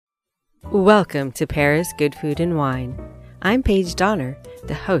Welcome to Paris Good Food and Wine. I'm Paige Donner,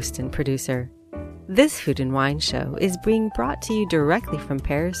 the host and producer. This food and wine show is being brought to you directly from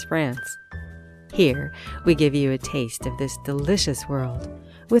Paris, France. Here, we give you a taste of this delicious world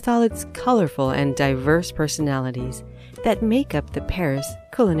with all its colorful and diverse personalities that make up the Paris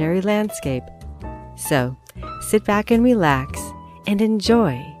culinary landscape. So, sit back and relax and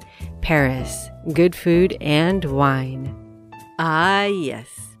enjoy Paris Good Food and Wine. Ah, yes.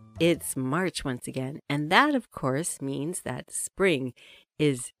 It's March once again, and that, of course, means that spring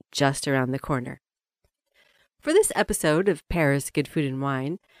is just around the corner. For this episode of Paris Good Food and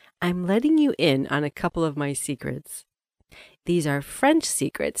Wine, I'm letting you in on a couple of my secrets. These are French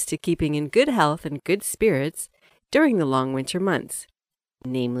secrets to keeping in good health and good spirits during the long winter months,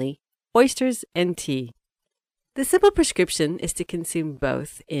 namely oysters and tea. The simple prescription is to consume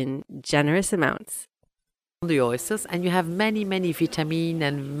both in generous amounts. The oysters, and you have many vitamin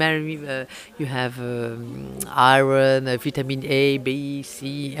and you have iron, vitamin A, B,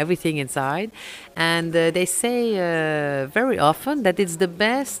 C, everything inside, and they say very often that it's the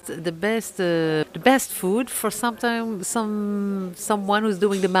best food for someone who's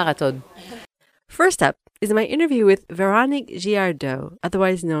doing the marathon. First up is my interview with Véronique Guillardot,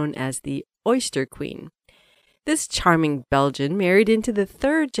 otherwise known as the Oyster Queen. This charming Belgian married into the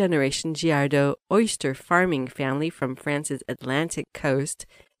third-generation Guillardot oyster farming family from France's Atlantic coast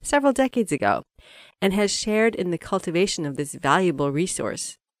several decades ago, and has shared in the cultivation of this valuable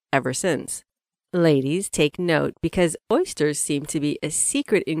resource ever since. Ladies, take note, because oysters seem to be a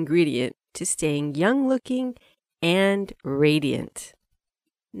secret ingredient to staying young-looking and radiant.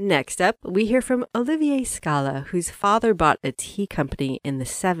 Next up, we hear from Olivier Scala, whose father bought a tea company in the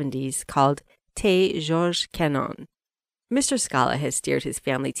 70s called Thé Georges Cannon. Mr. Scala has steered his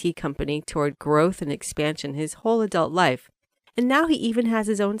family tea company toward growth and expansion his whole adult life, and now he even has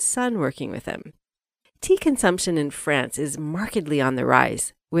his own son working with him. Tea consumption in France is markedly on the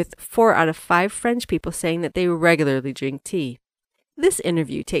rise, with 4 out of 5 French people saying that they regularly drink tea. This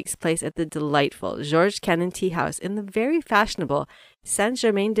interview takes place at the delightful Georges Cannon Tea House in the very fashionable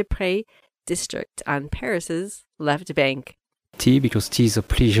Saint-Germain-des-Prés district on Paris's left bank. Tea, because tea is a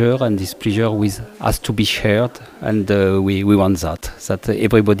pleasure, and this pleasure has to be shared, and we want that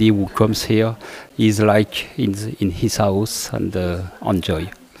everybody who comes here is like in his house and enjoy.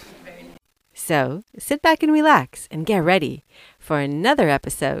 So sit back and relax and get ready for another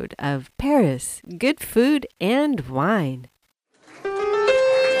episode of Paris Good Food and Wine.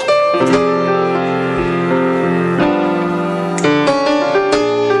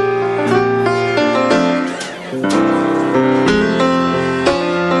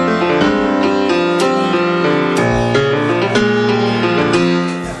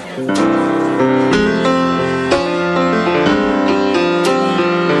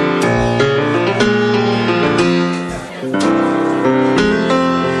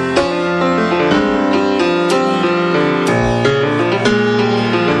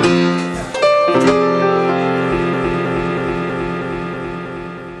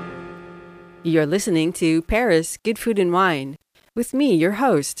 You're listening to Paris Good Food and Wine with me, your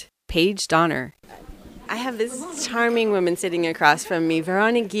host, Paige Donner. I have this charming woman sitting across from me,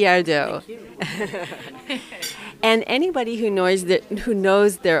 Véronique Guillardot. And anybody who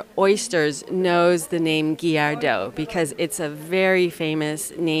knows their oysters knows the name Guillardot, because it's a very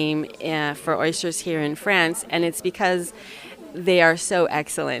famous name for oysters here in France, and it's because they are so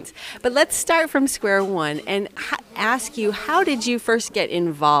excellent. But let's start from square one and ask you, how did you first get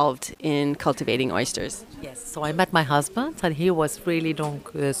involved in cultivating oysters? Yes, so I met my husband, and he was really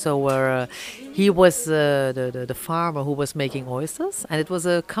he was the farmer who was making oysters, and it was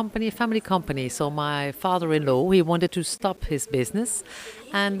a family company. So my father-in-law, he wanted to stop his business,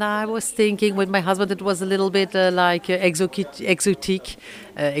 and I was thinking with my husband it was a little bit like exotique.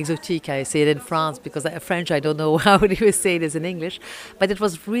 I say it in France because French I don't know how do you say this in English, but it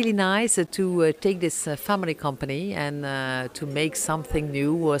was really nice to take this family company and to make something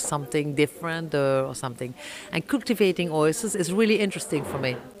new or something different or something. And cultivating oysters is really interesting for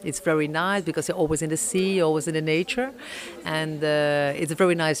me. It's very nice because you're always in the sea, always in the nature, and it's a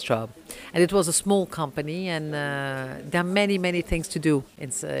very nice job. And it was a small company, and there are many things to do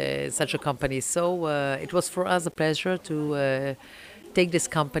in such a company. So it was for us a pleasure to take this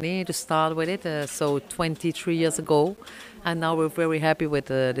company, to start with it, so 23 years ago, and now we're very happy with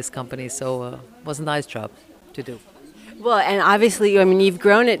this company, so it was a nice job to do. Well, and obviously, I mean, you've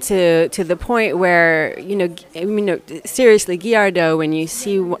grown it to the point where, seriously, Guillardot, when you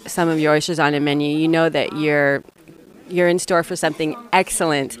see some of your oysters on a menu, you know that you're in store for something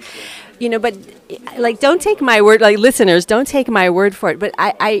excellent. but like, don't take my word, like listeners, don't take my word for it. But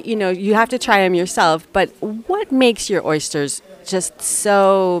you have to try them yourself. But what makes your oysters just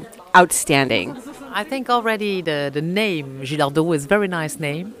so outstanding? I think already the name Gilardot is a very nice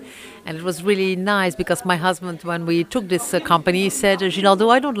name. And it was really nice because my husband, when we took this company, said,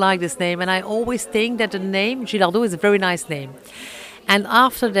 Gilardot, I don't like this name. And I always think that the name Gilardot is a very nice name. And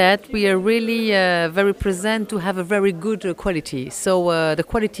after that, we are really very present to have a very good quality. So the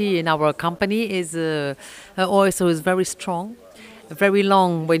quality in our company is oyster is very strong, very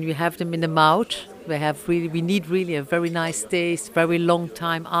long when you have them in the mouth. We need really a very nice taste, very long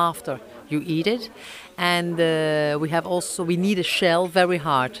time after you eat it. And we need a shell very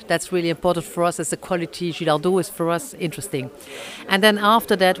hard. That's really important for us as the quality Gilardot is for us interesting. And then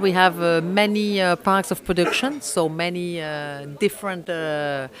after that we have many parts of production, so many different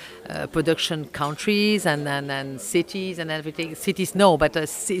production countries and cities and everything. Cities no, but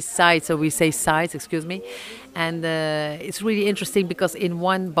sites, so we say sites, excuse me. And it's really interesting because in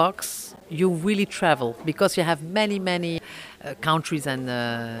one box you really travel because you have many countries and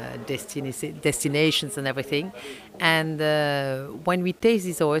destinations and everything. And when we taste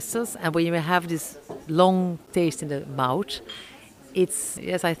these oysters and when you have this long taste in the mouth,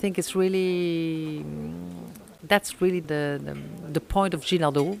 I think it's really that's really the point of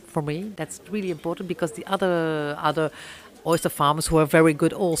Gilardot for me. That's really important because the other oyster farmers who are very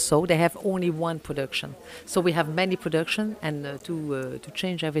good also, they have only one production. So we have many production, and to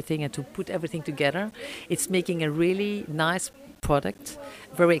change everything and to put everything together, it's making a really nice product,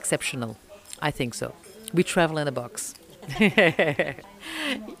 very exceptional. I think so. We travel in a box.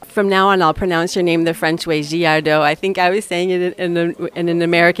 From now on, I'll pronounce your name the French way, Giardot. I think I was saying it in an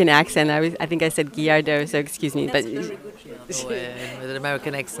American accent. I think I said Giardot, so excuse me. That's very good, Giardot, with an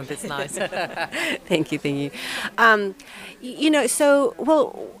American accent. It's nice. Thank you.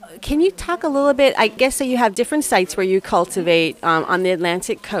 Can you talk a little bit? I guess so. You have different sites where you cultivate on the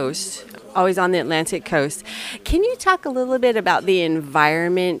Atlantic coast. Always on the Atlantic coast. Can you talk a little bit about the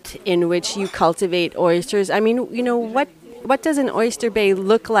environment in which you cultivate oysters? I mean, what does an oyster bay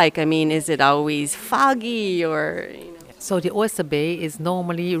look like? I mean, is it always foggy or? So the oyster bay is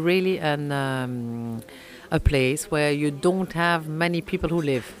normally really a place where you don't have many people who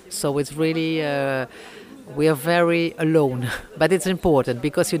live. So it's really we are very alone, but it's important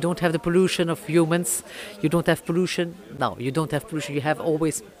because you don't have the pollution of humans. You don't have pollution. No, you don't have pollution. You have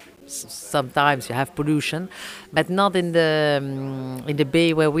always. Sometimes you have pollution, but not in the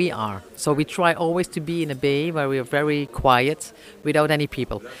bay where we are. So we try always to be in a bay where we are very quiet, without any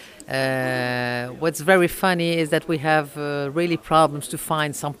people. What's very funny is that we have really problems to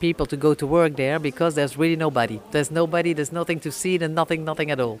find some people to go to work there because there's really nobody. There's nothing to see, and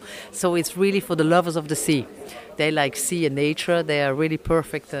nothing at all. So it's really for the lovers of the sea. They like sea and nature. They are really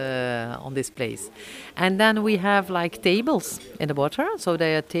perfect on this place. And then we have like tables in the water. So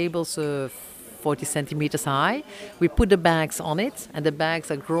they are tables 40 centimeters high. We put the bags on it, and the bags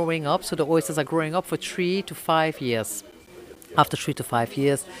are growing up. So the oysters are growing up for 3 to 5 years. After 3 to 5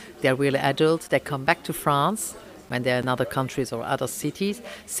 years, they're really adult. They come back to France when they're in other countries or other sites,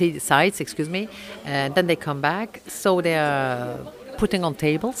 and then they come back. So they're putting on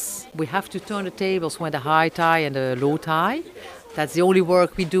tables. We have to turn the tables when the high tide and the low tide. That's the only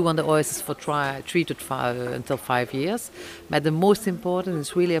work we do on the oysters for 3 to 5 until 5 years. But the most important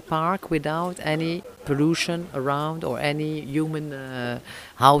is really a park without any pollution around or any human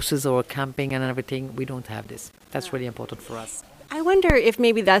houses or camping and everything. We don't have this. That's really important for us. I wonder if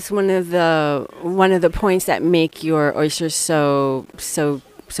maybe that's one of the points that make your oysters so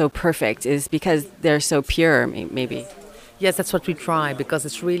perfect is because they're so pure. Maybe. Yes, that's what we try because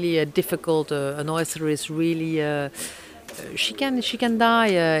it's really difficult. An oyster is really. She can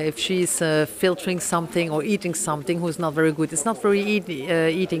die if she's filtering something or eating something who's not very good. It's not very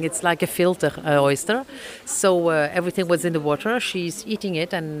eating. It's like a filter oyster. So everything was in the water. She's eating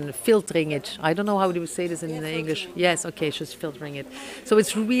it and filtering it. I don't know how do you say this in English. Yes, okay, she's filtering it. So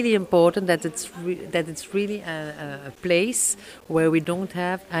it's really important that it's really a place where we don't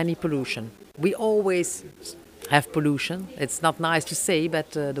have any pollution. We always have pollution. It's not nice to say,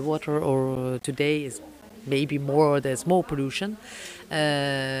 but the water or today is. Maybe there's more pollution,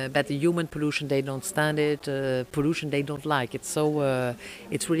 but the human pollution, they don't stand it. Pollution, they don't like it. So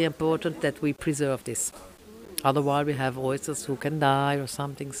it's really important that we preserve this. Otherwise, we have oysters who can die or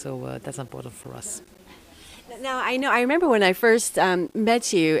something. So that's important for us. Now, I remember when I first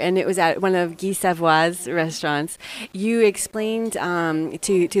met you, and it was at one of Guy Savoy's restaurants, you explained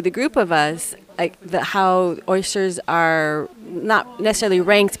to the group of us how oysters are not necessarily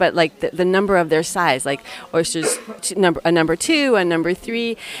ranked, but like the number of their size, like oysters number 2, a number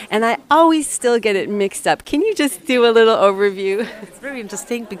 3, and I always still get it mixed up. Can you just do a little overview? It's very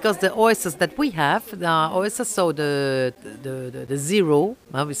interesting because the oysters that we have, the oysters, so the zero,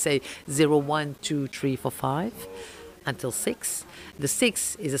 I would say 0, 1, 2, 3, 4, 5, until 6. The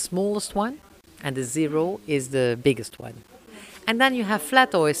 6 is the smallest one, and the 0 is the biggest one. And then you have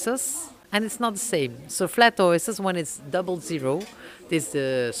flat oysters, and it's not the same. So flat oysters, when it's 00, is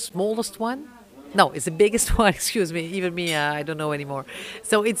the smallest one. No, it's the biggest one. Excuse me, even me, I don't know anymore.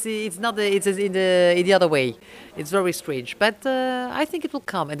 So it's not it's in the other way. It's very strange, but I think it will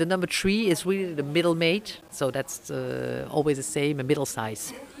come. And the number 3 is really the middle mate. So that's always the same, a middle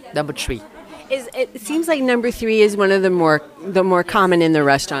size. Number 3. It seems like number 3 is one of the more common in the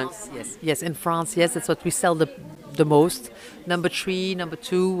restaurants. Yes. In France, yes, that's what we sell the most. Number 3, number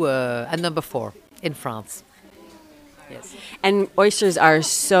 2, and number 4 in France. Yes. And oysters are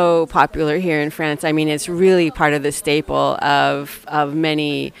so popular here in France. I mean, it's really part of the staple of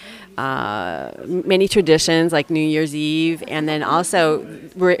many traditions, like New Year's Eve, and then also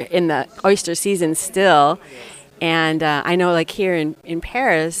we're in the oyster season still. And I know, like here in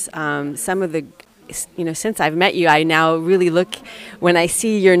Paris, some of the, since I've met you, I now really look, when I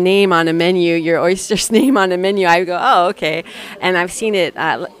see your name on a menu, your oyster's name on a menu, I go, oh, okay. And I've seen it,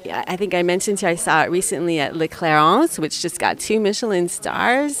 I think I mentioned to you, I saw it recently at Le Clarence, which just got 2 Michelin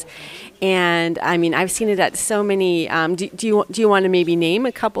stars. And I mean, I've seen it at so many. Do you want to maybe name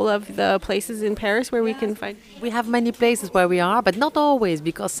a couple of the places in Paris where we can find? We have many places where we are, but not always,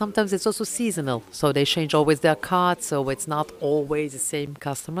 because sometimes it's also seasonal. So they change always their cards, so it's not always the same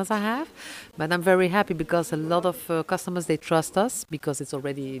customers I have. But I'm very happy because a lot of customers, they trust us because it's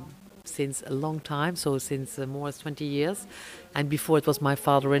already since a long time, so since more than 20 years. And before it was my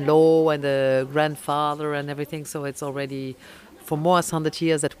father-in-law and the grandfather and everything, so it's already for more than 100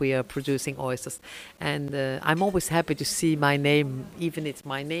 years that we are producing oysters. And I'm always happy to see my name, even it's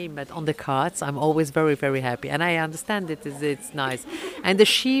my name, but on the cards, I'm always very, very happy. And I understand it's nice. And the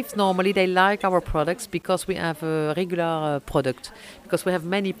chefs, normally, they like our products because we have a regular product. Because we have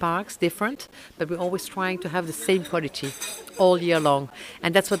many parks, different, but we're always trying to have the same quality all year long.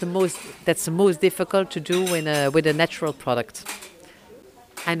 And that's the most difficult to do with a natural product.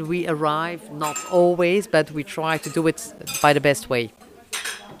 And we arrive, not always, but we try to do it by the best way.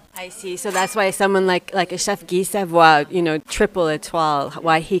 I see. So that's why someone like a Chef Guy Savoy, triple étoile,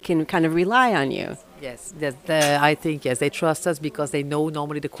 why he can kind of rely on you. Yes, I think, yes, they trust us because they know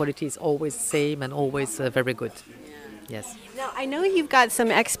normally the quality is always the same and always very good. Yes. Now, I know you've got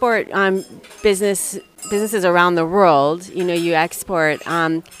some export businesses around the world. You export.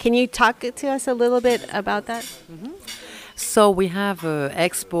 Can you talk to us a little bit about that? Mm-hmm. So we have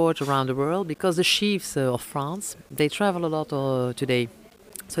export around the world because the chefs of France, they travel a lot today.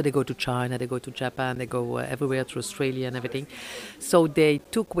 So they go to China, they go to Japan, they go everywhere to Australia and everything. So they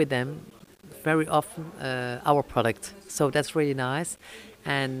took with them very often our product. So that's really nice.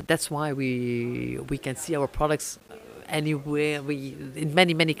 And that's why we can see our products anywhere, in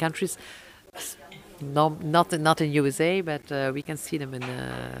many, many countries. No, not in USA, but we can see them in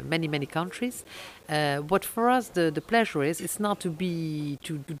many, many countries. What for us the pleasure is, it's not to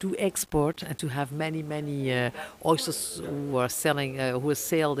do export and to have many oysters who are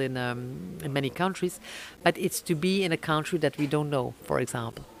sailed in many countries, but it's to be in a country that we don't know, for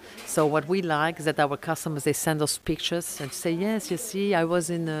example. So what we like is that our customers, they send us pictures and say, yes, you see, I was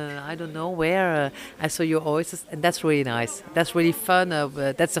in, I don't know where, I saw your oysters, and that's really nice. That's really fun.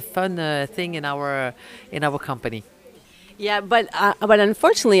 That's a fun thing in our company. Yeah, but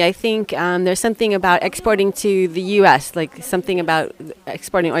unfortunately, I think there's something about exporting to the U.S., like something about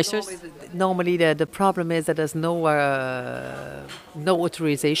exporting oysters. Normally, the problem is that there's no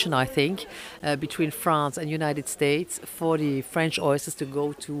authorization, I think, between France and United States for the French oysters to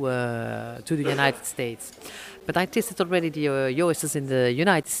go to the United States. But I tasted already the oysters in the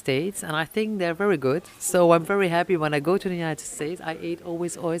United States, and I think they're very good. So I'm very happy when I go to the United States. I ate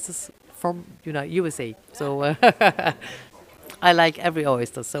always oysters from USA. So I like every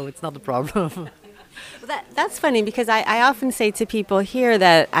oyster, so it's not a problem. Well, that's funny because I often say to people here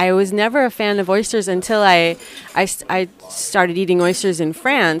that I was never a fan of oysters until I started eating oysters in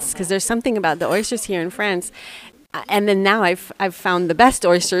France, because there's something about the oysters here in France. And then now I've found the best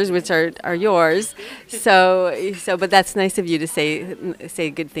oysters, which are yours. So but that's nice of you to say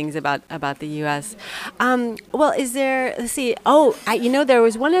good things about the U.S. Well, is there? Let's see. Oh, there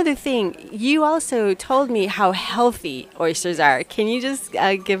was one other thing. You also told me how healthy oysters are. Can you just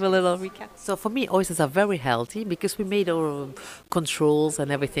give a little recap? So for me, oysters are very healthy because we made our controls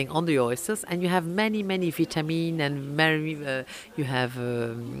and everything on the oysters, and you have many vitamin and you have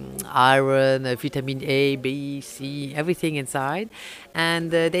iron, vitamin A, B, C, everything inside,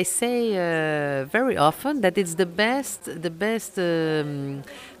 and they say very often that it's the best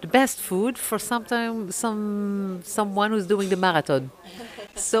food for someone who's doing the marathon.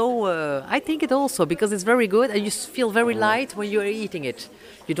 So I think it also because it's very good and you feel very light when you're eating it.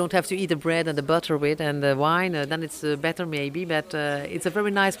 You don't have to eat the bread and the butter with and the wine. Then it's better maybe, but it's a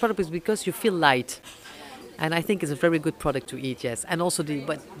very nice product because you feel light. And I think it's a very good product to eat, yes. And also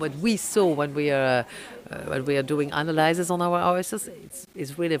what we saw when we are doing analysis on our oysters,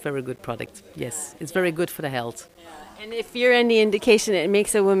 it's really a very good product. Yes, it's very good for the health. And if you're any indication, it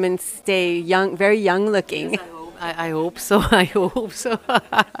makes a woman stay young, very young looking. Yes, I hope so. I hope so.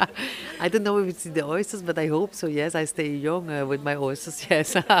 I don't know if it's the oysters, but I hope so. Yes, I stay young with my oysters.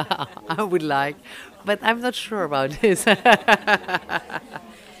 Yes, I would like, but I'm not sure about this.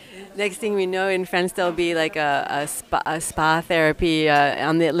 Next thing we know, in France, there'll be like a spa therapy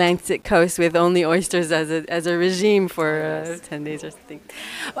on the Atlantic coast with only oysters as a regime for 10 days or something.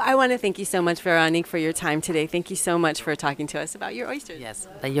 Well, I want to thank you so much, Veronique, for your time today. Thank you so much for talking to us about your oysters. Yes,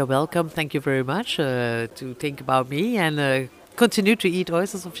 you're welcome. Thank you very much to think about me and continue to eat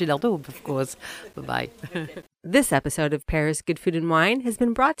oysters of Gilardot, of course. Bye-bye. This episode of Paris Good Food and Wine has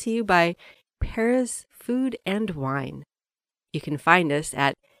been brought to you by Paris Food and Wine. You can find us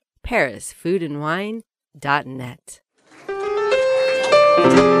at parisfoodandwine.net.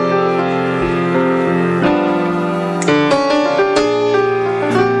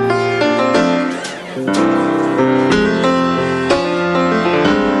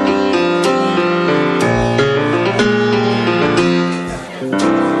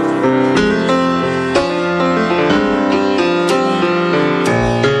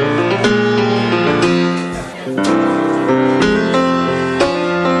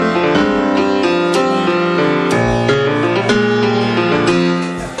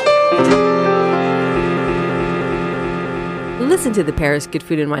 Listen to the Paris Good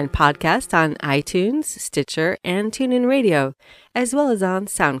Food and Wine podcast on iTunes, Stitcher, and TuneIn Radio, as well as on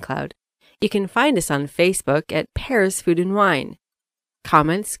SoundCloud. You can find us on Facebook at Paris Food and Wine.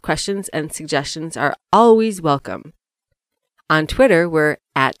 Comments, questions, and suggestions are always welcome. On Twitter, we're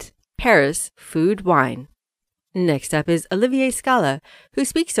at Paris Food Wine. Next up is Olivier Scala, who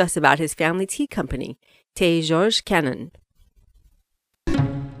speaks to us about his family tea company, Thé Georges Cannon.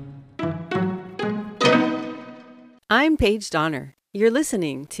 I'm Paige Donner. You're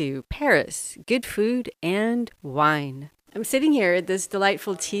listening to Paris Good Food and Wine. I'm sitting here at this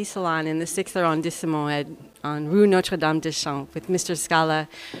delightful tea salon in the 6th arrondissement on Rue Notre-Dame-des-Champs with Mr. Scala,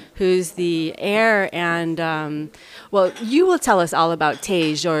 who's the heir and, you will tell us all about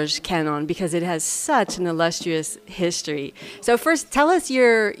Thé Georges Cannon because it has such an illustrious history. So first, tell us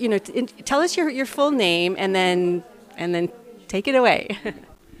your full name and then take it away.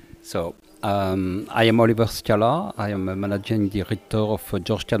 So, I am Oliver Scala. I am a managing director of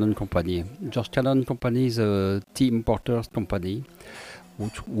Georges Cannon Company. Georges Cannon Company is a tea importers company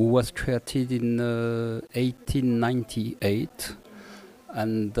who was created in 1898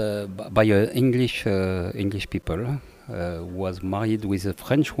 and by English people who was married with a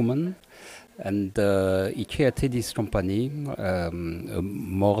French woman. And he created this company about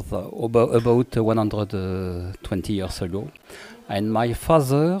 120 years ago. And my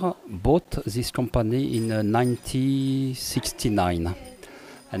father bought this company in 1969.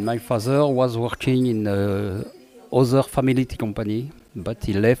 And my father was working in other family tea company, but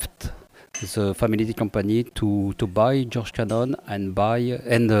he left the family tea company to buy Georges Cannon and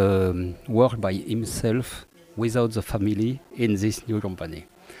work by himself without the family in this new company.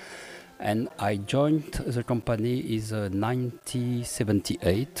 And I joined the company in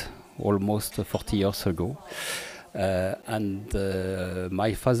 1978, almost 40 years ago.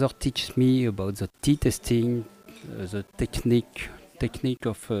 My father teach me about the tea testing, the technique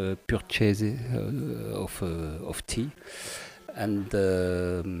of purchase of tea. And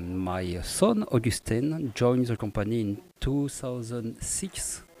my son Augustin joined the company in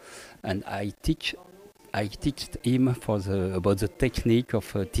 2006, and I teach him about the technique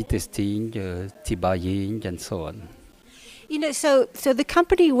of tea testing, tea buying, and so on. So the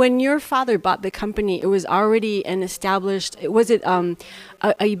company, when your father bought the company, it was already an established. Was it a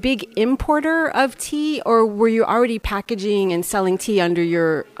big importer of tea, or were you already packaging and selling tea under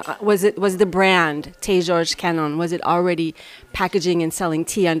your? Was the brand Thé Georges Cannon? Was it already packaging and selling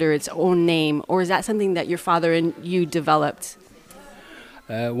tea under its own name, or is that something that your father and you developed?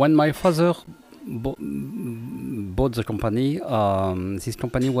 When my father bought bought the company, this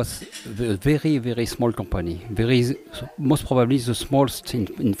company was a very, very small company, most probably the smallest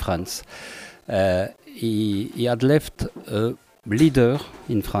in France. He had left a leader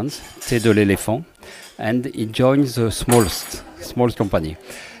in France, Thé de l'Éléphant, and he joined the smallest company.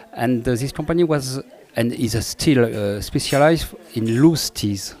 And this company was and is still specialized in loose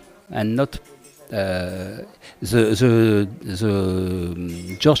teas and not the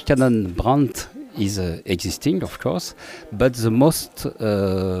George Cannon brand is existing, of course, but the most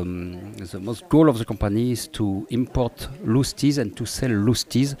goal of the company is to import loose teas and to sell loose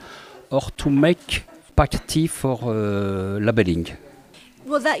teas, or to make packed tea for labeling.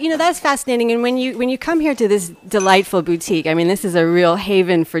 Well, that's fascinating. And when you come here to this delightful boutique, I mean, this is a real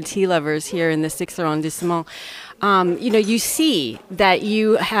haven for tea lovers here in the 6th arrondissement. You see that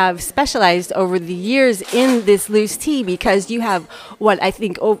you have specialized over the years in this loose tea, because you have what I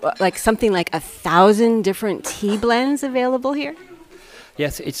think something like 1,000 different tea blends available here.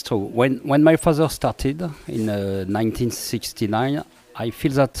 Yes, it's true. When my father started in 1969, I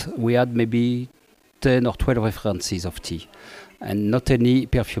feel that we had maybe 10 or 12 references of tea, and not any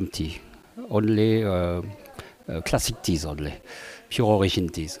perfume tea, only classic teas, only pure origin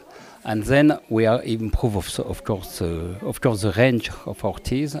teas. And then we are improve, of course, the range of our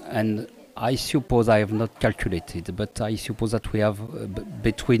teas. And I suppose, I have not calculated, but I suppose that we have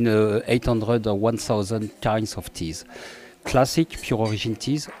between 800 or 1,000 kinds of teas, classic, pure origin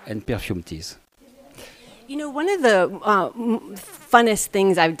teas, and perfume teas. One of the funnest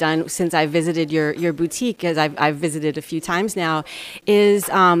things I've done since I visited your boutique, as I've visited a few times now, is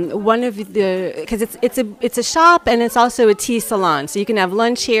because it's a shop and it's also a tea salon. So you can have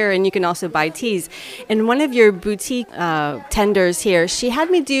lunch here and you can also buy teas. And one of your boutique tenders here, she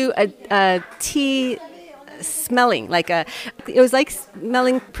had me do a tea smelling, it was like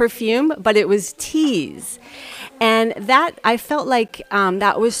smelling perfume, but it was teas. And that, I felt like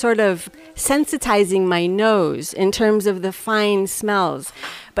that was sort of sensitizing my nose in terms of the fine smells.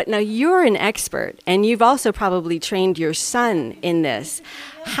 But now you're an expert, and you've also probably trained your son in this.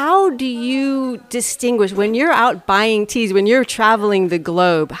 How do you distinguish, when you're out buying teas, when you're traveling the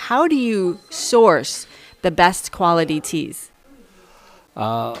globe, how do you source the best quality teas?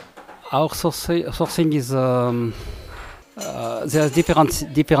 Our sourcing is... there are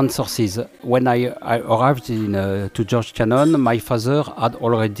different sources. When I arrived to George Cannon, my father had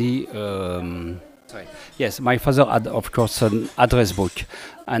already... my father had, of course, an address book.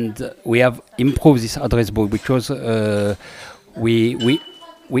 And we have improved this address book because we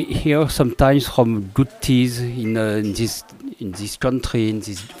hear sometimes from good teas in this country,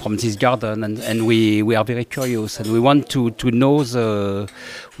 from this garden, and we are very curious, and we want to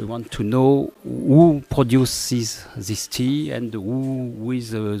know who produces this tea and who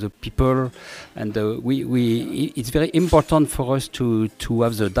is the people, and it's very important for us to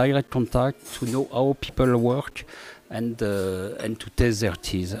have the direct contact, to know how people work, and to taste their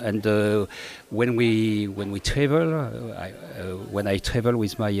teas. And when we travel, when I travel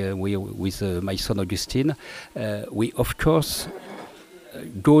with my son Augustine, we of course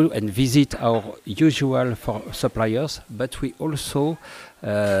go and visit our usual suppliers, but we also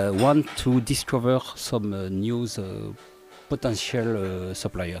want to discover some new potential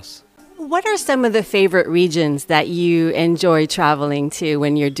suppliers. What are some of the favorite regions that you enjoy traveling to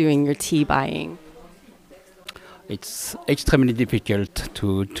when you're doing your tea buying? It's extremely difficult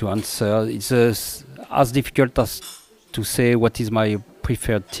to answer. It's as difficult as to say what is my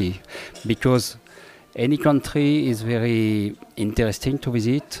preferred tea, because any country is very interesting to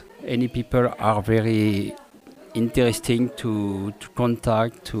visit. Any people are very interesting to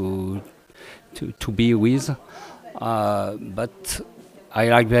contact, to be with. But I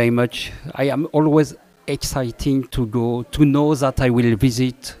like very much. I am always exciting to go to know that I will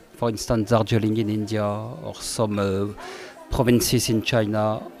visit, for instance, Darjeeling in India, or some provinces in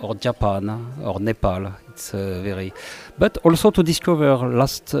China, or Japan, or Nepal. It's but also to discover.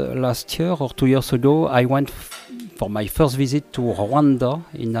 Last year or 2 years ago, I went for my first visit to Rwanda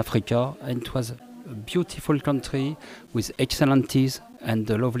in Africa, and it was a beautiful country with excellent teas and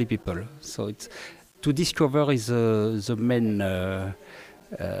lovely people. So it's to discover is the main of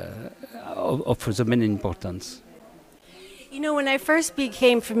the main importance. When I first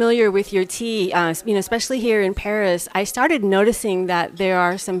became familiar with your tea, especially here in Paris, I started noticing that there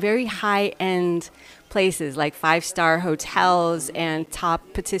are some very high-end places like 5-star hotels and top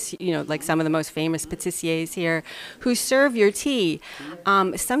like some of the most famous patissiers here who serve your tea.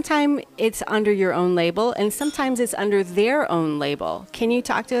 Sometimes it's under your own label, and sometimes it's under their own label. Can you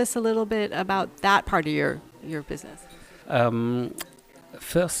talk to us a little bit about that part of your business?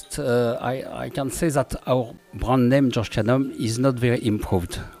 First, I can say that our brand name George Cannon is not very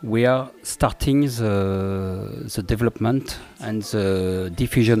improved. We are starting the development and the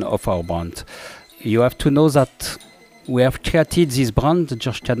diffusion of our brand. You have to know that we have created this brand,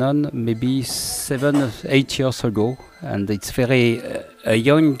 George Cannon, maybe 7 or 8 years ago, and it's very a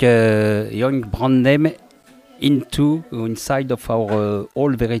young brand name inside of our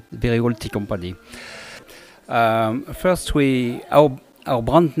old very old tea company. First, our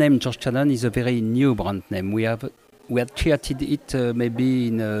brand name George Cannon is a very new brand name. We had created it maybe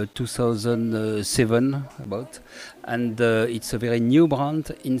in 2007 about, and it's a very new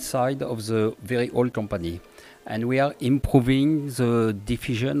brand inside of the very old company. And we are improving the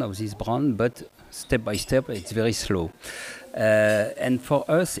diffusion of this brand, but step by step, it's very slow. And for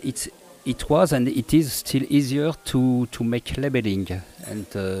us, it was and it is still easier to make labeling. And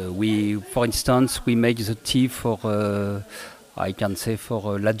for instance, we make the tea for, I can say,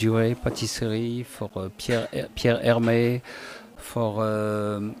 for La Durée Pâtisserie, for Pierre Hermé, for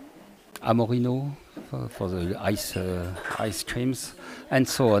Amorino, for the ice creams, and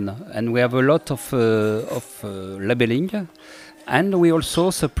so on. And we have a lot of labeling, and we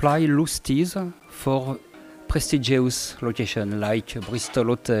also supply loose teas for prestigious location like Bristol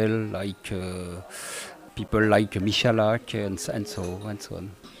Hotel, like people like Michalak, and so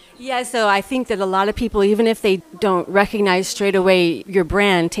on. Yeah, so I think that a lot of people, even if they don't recognize straight away your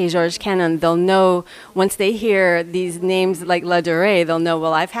brand, Thé Georges Cannon, they'll know once they hear these names like La Durée, they'll know,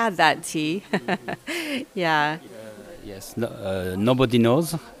 well, I've had that tea. Yeah. Yes, nobody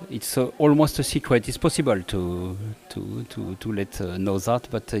knows. It's almost a secret. It's possible to let know that,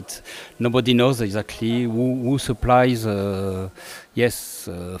 but nobody knows exactly who supplies. Yes,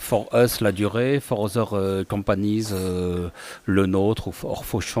 for us La Durée, for other companies Le Nôtre or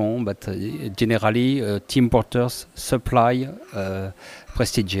Fauchon, but generally tea importers supply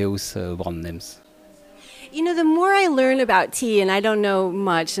prestigious brand names. You know, the more I learn about tea, and I don't know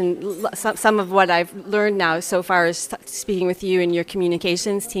much, and some of what I've learned now so far is speaking with you and your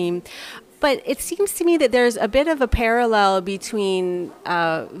communications team, but it seems to me that there's a bit of a parallel between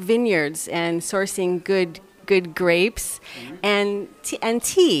vineyards and sourcing good grapes and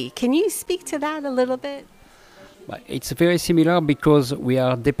tea. Can you speak to that a little bit? It's very similar because we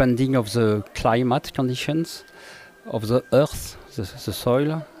are depending of the climate conditions of the earth, the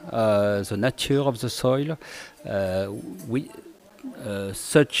soil, the nature of the soil.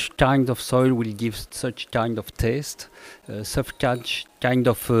 Such kind of soil will give such kind of taste. Such kind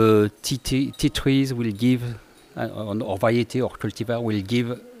of tea trees will give, or variety or cultivar will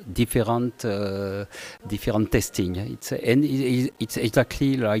give different tasting. It's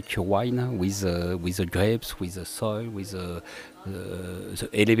exactly like wine with the grapes, with the soil, with the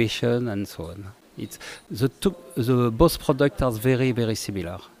elevation, and so on. The both products are very, very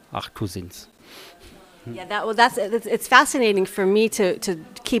similar, are cousins. Yeah, it's fascinating for me to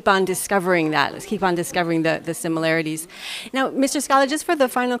keep on discovering that. Let's keep on discovering the similarities. Now, Mr. Scala, just for the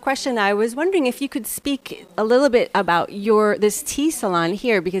final question, I was wondering if you could speak a little bit about this tea salon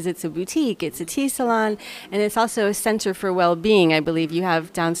here, because it's a boutique, it's a tea salon, and it's also a center for well-being, I believe you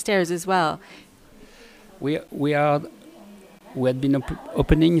have downstairs as well. We had been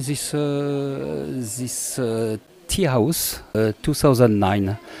opening this tea house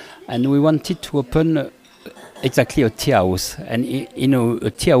 2009, and we wanted to open exactly a tea house. And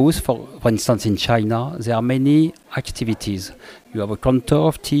a tea house, for instance, in China, there are many activities. You have a counter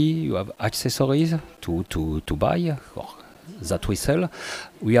of tea, you have accessories to buy or that we sell.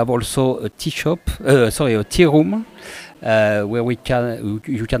 We have also a tea shop, a tea room. Where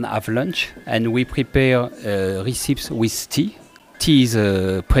you can have lunch, and we prepare recipes with tea. Tea is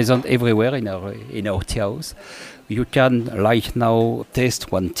present everywhere in our tea house. You can, like now,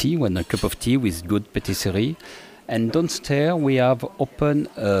 taste one cup of tea with good patisserie. And downstairs we have open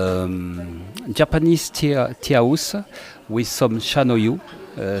Japanese tea house with some shanoyu,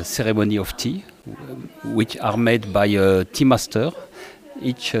 ceremony of tea, which are made by a tea master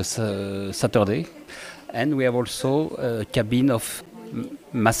each Saturday. And we have also a cabin of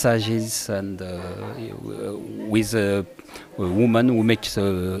massages and with a woman who makes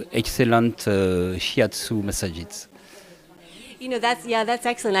excellent shiatsu massages. You know, that's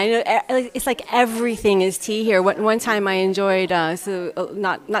excellent. I know it's like everything is tea here. One time I enjoyed,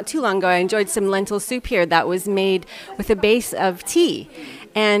 not too long ago, I enjoyed some lentil soup here that was made with a base of tea.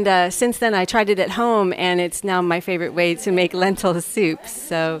 And since then I tried it at home, and it's now my favorite way to make lentil soup.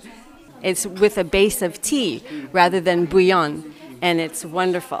 So it's with a base of tea rather than bouillon, and it's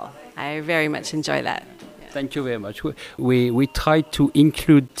wonderful. I very much enjoy that. Yeah. Thank you very much. We try to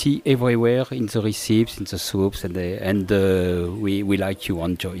include tea everywhere in the recipes, in the soups, and we like you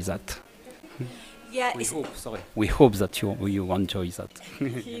enjoy that. Yeah, We hope that you enjoy that.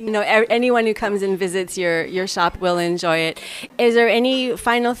 anyone who comes and visits your shop will enjoy it. Is there any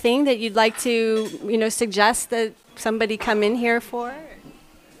final thing that you'd like to, suggest that somebody come in here for?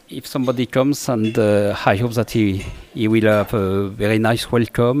 If somebody comes, and I hope that he will have a very nice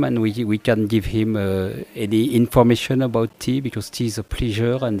welcome, and we can give him any information about tea, because tea is a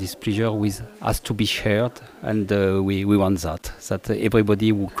pleasure, and this pleasure has to be shared, and we want that everybody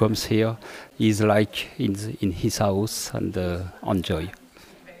who comes here is like in his house and enjoy.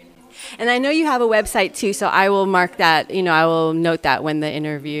 And I know you have a website too, so I will mark that. I will note that when the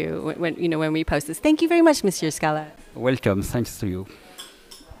interview, when we post this. Thank you very much, Monsieur Scala. Welcome. Thanks to you.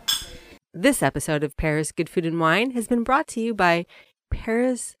 This episode of Paris Good Food and Wine has been brought to you by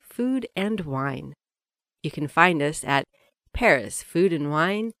Paris Food and Wine. You can find us at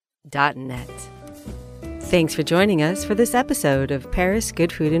parisfoodandwine.net. Thanks for joining us for this episode of Paris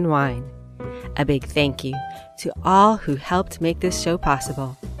Good Food and Wine. A big thank you to all who helped make this show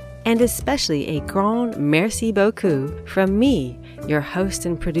possible, and especially a grand merci beaucoup from me, your host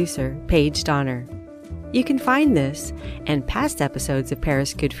and producer, Paige Donner. You can find this and past episodes of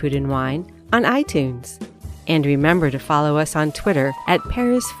Paris Good Food and Wine on iTunes. And remember to follow us on Twitter at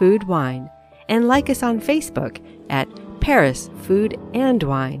Paris Food Wine, and like us on Facebook at Paris Food and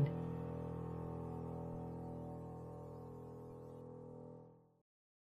Wine.